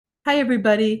Hi,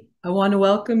 everybody. I want to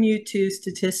welcome you to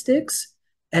Statistics,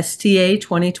 STA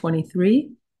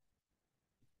 2023.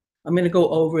 I'm going to go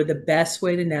over the best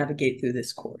way to navigate through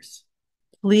this course.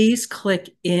 Please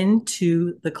click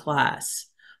into the class.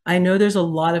 I know there's a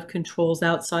lot of controls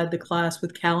outside the class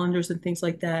with calendars and things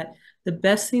like that. The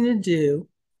best thing to do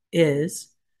is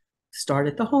start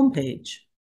at the home page.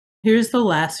 Here's the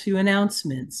last few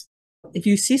announcements. If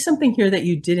you see something here that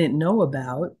you didn't know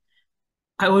about,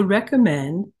 I would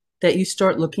recommend that you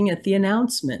start looking at the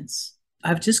announcements.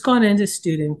 I've just gone into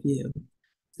student view.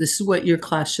 This is what your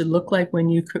class should look like when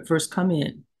you first come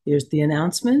in. Here's the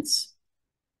announcements.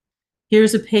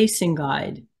 Here's a pacing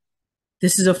guide.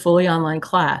 This is a fully online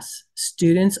class.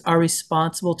 Students are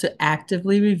responsible to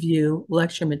actively review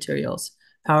lecture materials,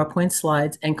 PowerPoint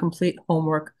slides, and complete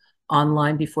homework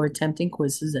online before attempting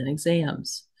quizzes and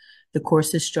exams. The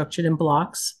course is structured in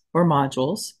blocks or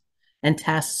modules, and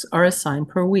tasks are assigned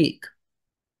per week.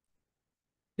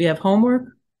 We have homework,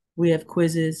 we have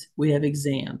quizzes, we have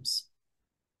exams.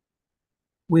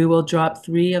 We will drop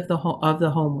 3 of the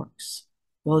homeworks.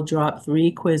 We'll drop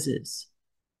 3 quizzes.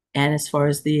 And as far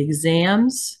as the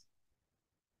exams,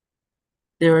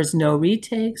 there is no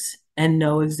retakes and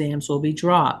no exams will be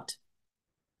dropped.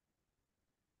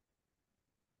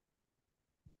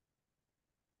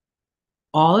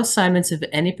 All assignments of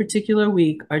any particular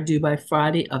week are due by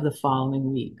Friday of the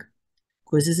following week.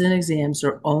 Quizzes and exams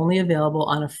are only available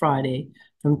on a Friday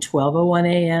from 12:01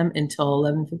 a.m. until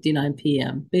 11:59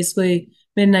 p.m., basically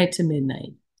midnight to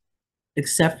midnight,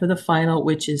 except for the final,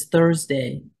 which is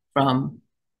Thursday from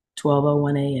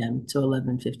 12:01 a.m. to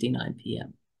 11:59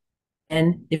 p.m.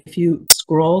 And if you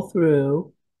scroll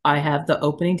through, I have the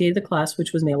opening date of the class,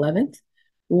 which was May 11th,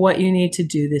 what you need to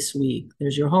do this week.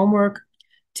 There's your homework.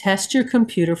 Test your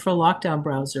computer for Lockdown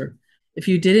Browser. If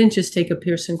you didn't just take a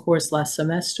Pearson course last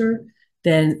semester,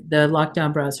 then the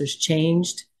Lockdown Browser's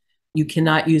changed. You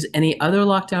cannot use any other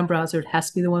Lockdown browser. It has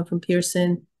to be the one from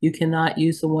Pearson. You cannot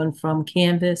use the one from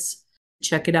Canvas.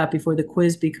 Check it out before the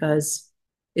quiz, because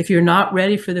if you're not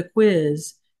ready for the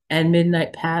quiz and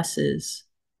midnight passes,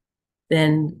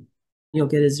 then you'll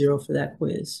get a 0 for that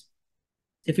quiz.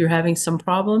 If you're having some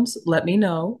problems, let me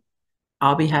know.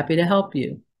 I'll be happy to help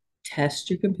you. Test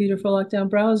your computer for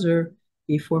Lockdown Browser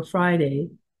before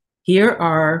Friday. Here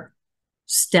are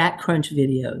StatCrunch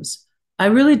videos. I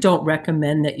really don't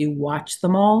recommend that you watch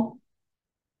them all.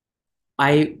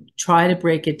 I try to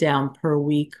break it down per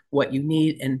week, what you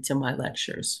need, into my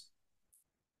lectures.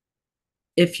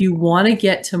 If you want to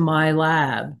get to my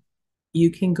lab,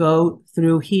 you can go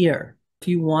through here. If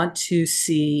you want to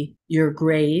see your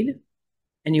grade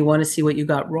and you want to see what you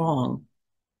got wrong,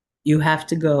 you have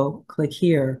to go click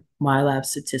here, My Lab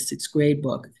Statistics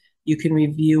Gradebook. You can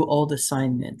review old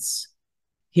assignments.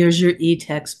 Here's your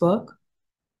e-textbook.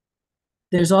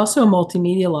 There's also a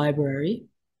multimedia library,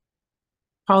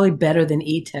 probably better than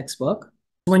e-textbook.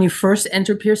 When you first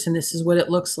enter Pearson, this is what it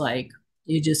looks like.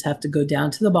 You just have to go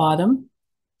down to the bottom,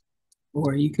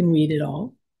 or you can read it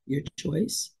all, your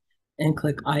choice, and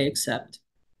click I accept.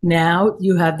 Now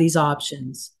you have these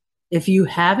options. If you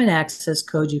have an access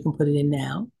code, you can put it in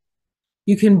now.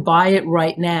 You can buy it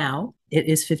right now. It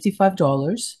is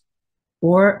 $55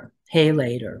 or pay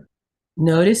later.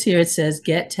 Notice here it says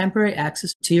get temporary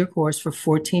access to your course for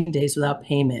 14 days without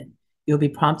payment. You'll be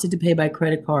prompted to pay by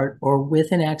credit card or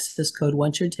with an access code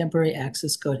once your temporary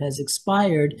access code has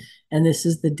expired, and this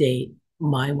is the date.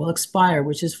 Mine will expire,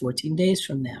 which is 14 days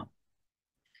from now.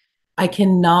 I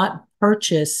cannot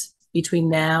purchase between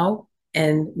now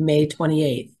and May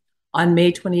 28th. On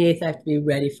May 28th, I have to be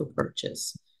ready for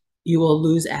purchase. You will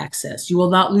lose access. You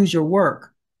will not lose your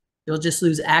work. You'll just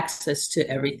lose access to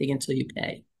everything until you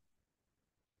pay.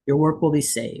 Your work will be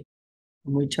saved.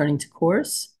 I'm returning to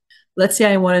course. Let's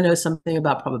say I want to know something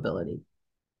about probability.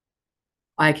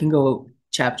 I can go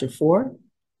chapter 4,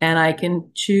 and I can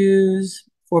choose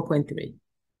 4.3.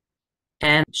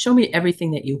 And show me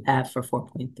everything that you have for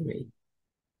 4.3.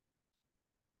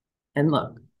 And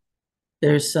look,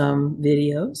 there's some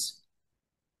videos.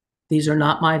 These are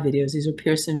not my videos. These are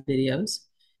Pearson videos.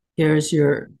 Here's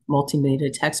your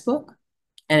multimedia textbook,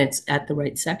 and it's at the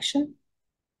right section.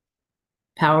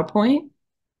 PowerPoint,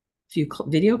 a few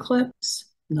video clips,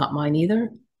 not mine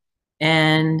either,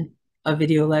 and a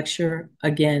video lecture,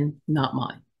 again, not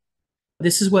mine.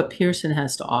 This is what Pearson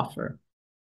has to offer.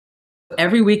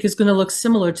 Every week is going to look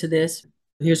similar to this.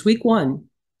 Here's week 1.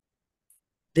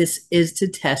 This is to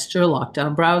test your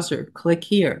Lockdown Browser. Click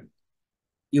here.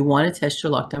 You want to test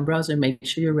your Lockdown Browser. Make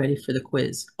sure you're ready for the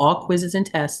quiz. All quizzes and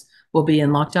tests will be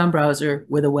in Lockdown Browser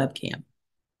with a webcam.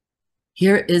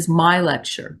 Here is my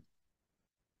lecture.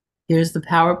 Here's the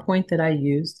PowerPoint that I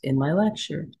used in my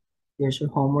lecture. Here's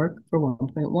your homework for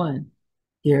 1.1.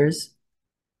 Here's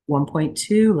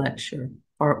 1.2 lecture,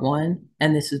 part 1,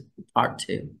 and this is part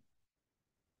 2.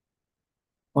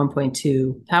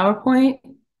 1.2 PowerPoint,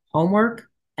 homework,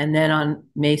 and then on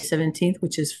May 17th,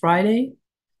 which is Friday,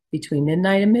 between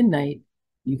midnight and midnight,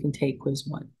 you can take quiz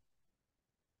 1.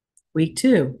 Week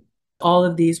 2, all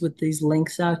of these with these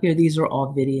links out here, these are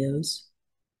all videos.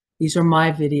 These are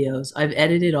my videos. I've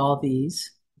edited all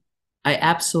these. I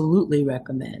absolutely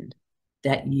recommend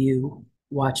that you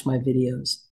watch my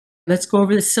videos. Let's go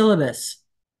over the syllabus.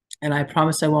 And I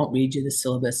promise I won't read you the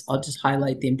syllabus. I'll just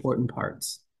highlight the important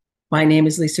parts. My name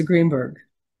is Lisa Greenberg.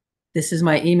 This is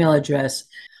my email address.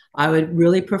 I would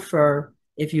really prefer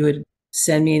if you would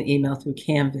send me an email through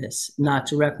Canvas, not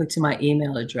directly to my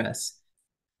email address.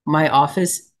 My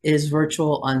office is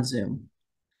virtual on Zoom.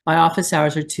 My office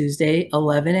hours are Tuesday,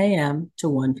 11 a.m. to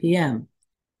 1 p.m.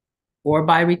 or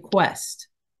by request.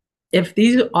 If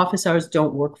these office hours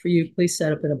don't work for you, please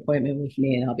set up an appointment with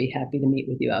me and I'll be happy to meet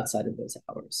with you outside of those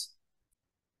hours.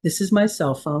 This is my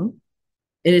cell phone.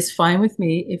 It is fine with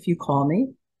me if you call me,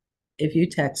 if you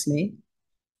text me.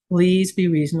 Please be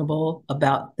reasonable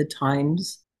about the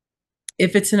times.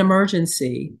 If it's an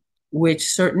emergency, which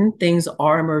certain things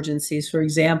are emergencies, for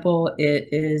example, it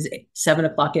is 7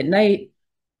 o'clock at night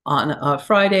on a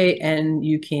Friday and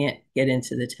you can't get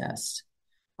into the test,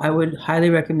 I would highly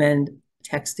recommend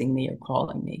texting me or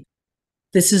calling me.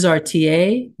 This is our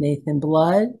TA, Nathan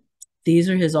Blood.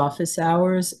 These are his office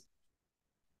hours.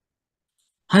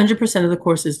 100% of the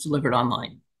course is delivered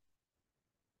online.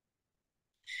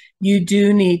 You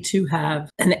do need to have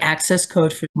an access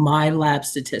code for My Lab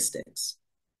Statistics.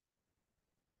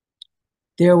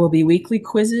 There will be weekly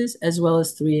quizzes as well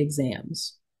as 3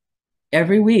 exams.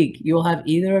 Every week, you will have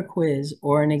either a quiz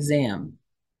or an exam.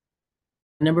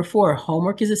 Number 4,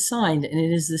 homework is assigned, and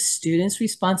it is the student's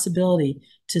responsibility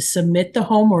to submit the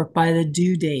homework by the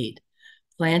due date.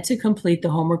 Plan to complete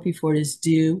the homework before it is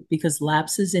due because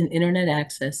lapses in internet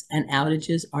access and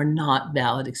outages are not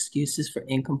valid excuses for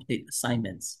incomplete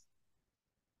assignments.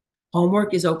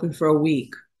 Homework is open for a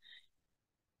week.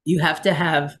 You have to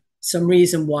have some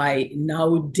reason why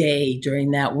no day during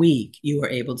that week you are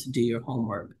able to do your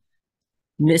homework.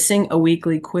 Missing a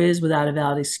weekly quiz without a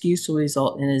valid excuse will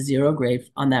result in a 0 grade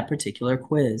on that particular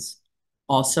quiz.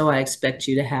 Also, I expect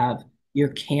you to have your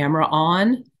camera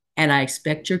on, and I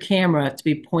expect your camera to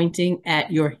be pointing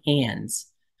at your hands.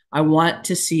 I want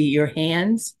to see your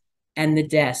hands and the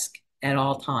desk at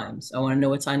all times. I want to know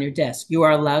what's on your desk. You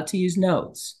are allowed to use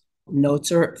notes.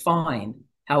 Notes are fine.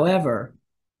 However,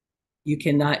 you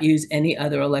cannot use any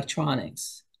other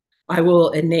electronics. I will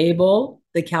enable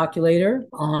the calculator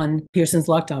on Pearson's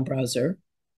Lockdown browser.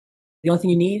 The only thing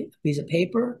you need is a piece of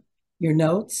paper, your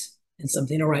notes, and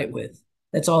something to write with.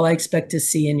 That's all I expect to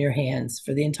see in your hands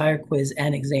for the entire quiz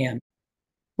and exam.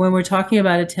 When we're talking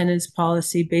about attendance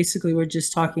policy, basically we're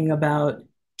just talking about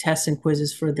tests and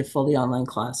quizzes for the fully online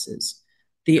classes.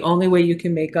 The only way you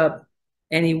can make up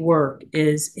any work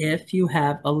is if you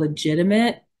have a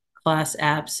legitimate class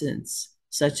absence,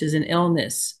 such as an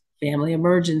illness, family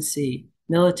emergency,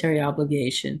 military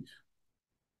obligation,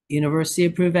 university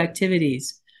approved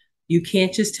activities. You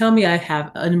can't just tell me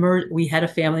we had a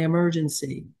family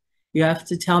emergency. You have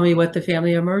to tell me what the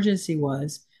family emergency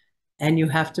was, and you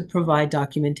have to provide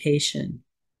documentation.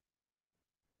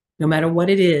 No matter what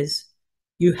it is,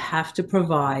 you have to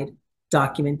provide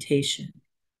documentation.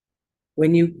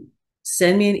 When you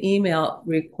send me an email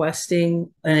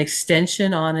requesting an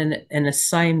extension on an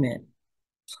assignment,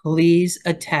 please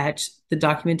attach the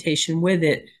documentation with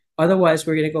it. Otherwise,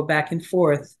 we're going to go back and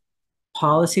forth.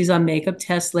 Policies on makeup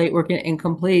tests, late work, and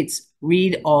incompletes.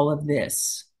 Read all of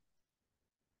this.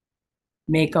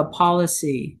 Makeup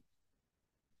policy.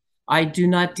 I do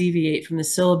not deviate from the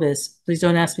syllabus. Please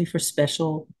don't ask me for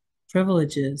special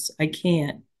privileges. I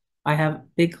can't. I have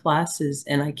big classes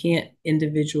and I can't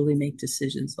individually make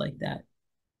decisions like that.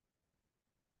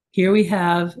 Here we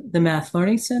have the Math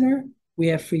Learning Center. We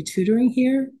have free tutoring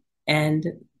here, and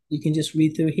you can just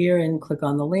read through here and click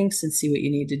on the links and see what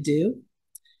you need to do.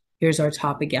 Here's our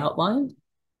topic outline.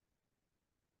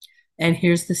 And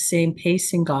here's the same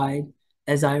pacing guide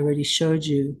as I already showed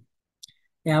you.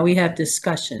 Now we have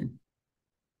discussion.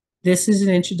 This is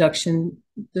an introduction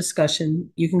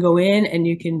discussion. You can go in and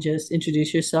you can just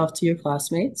introduce yourself to your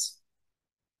classmates.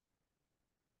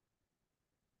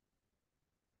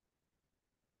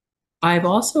 I've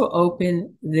also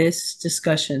opened this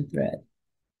discussion thread.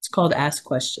 It's called Ask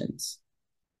Questions.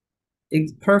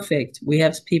 It's perfect. We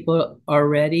have people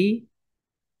already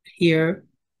here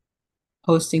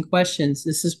posting questions.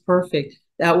 This is perfect.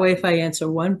 That way, if I answer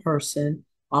one person,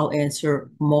 I'll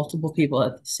answer multiple people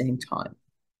at the same time.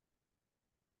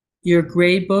 Your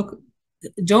grade book,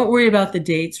 don't worry about the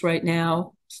dates right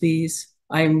now, please.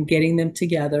 I'm getting them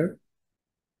together.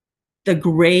 The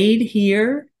grade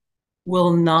here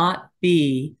will not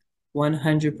be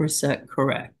 100%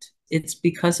 correct. It's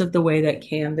because of the way that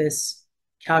Canvas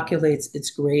calculates its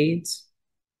grades.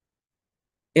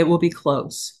 It will be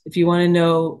close. If you want to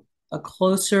know a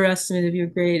closer estimate of your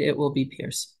grade, it will be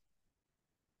Pearson.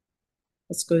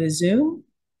 Let's go to Zoom.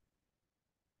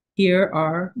 Here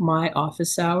are my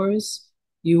office hours.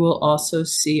 You will also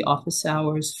see office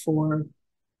hours for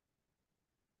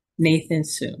Nathan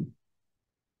soon.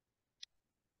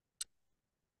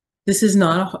 This is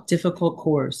not a difficult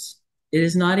course. It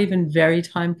is not even very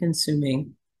time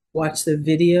consuming. Watch the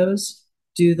videos,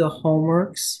 do the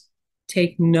homeworks,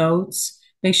 take notes,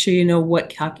 make sure you know what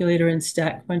calculator and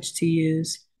StatCrunch to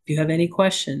use. If you have any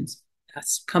questions,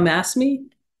 come ask me.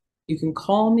 You can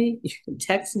call me, you can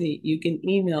text me, you can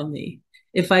email me.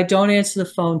 If I don't answer the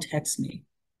phone, text me.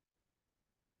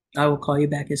 I will call you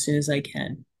back as soon as I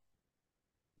can.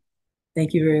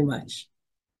 Thank you very much.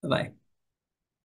 Bye-bye.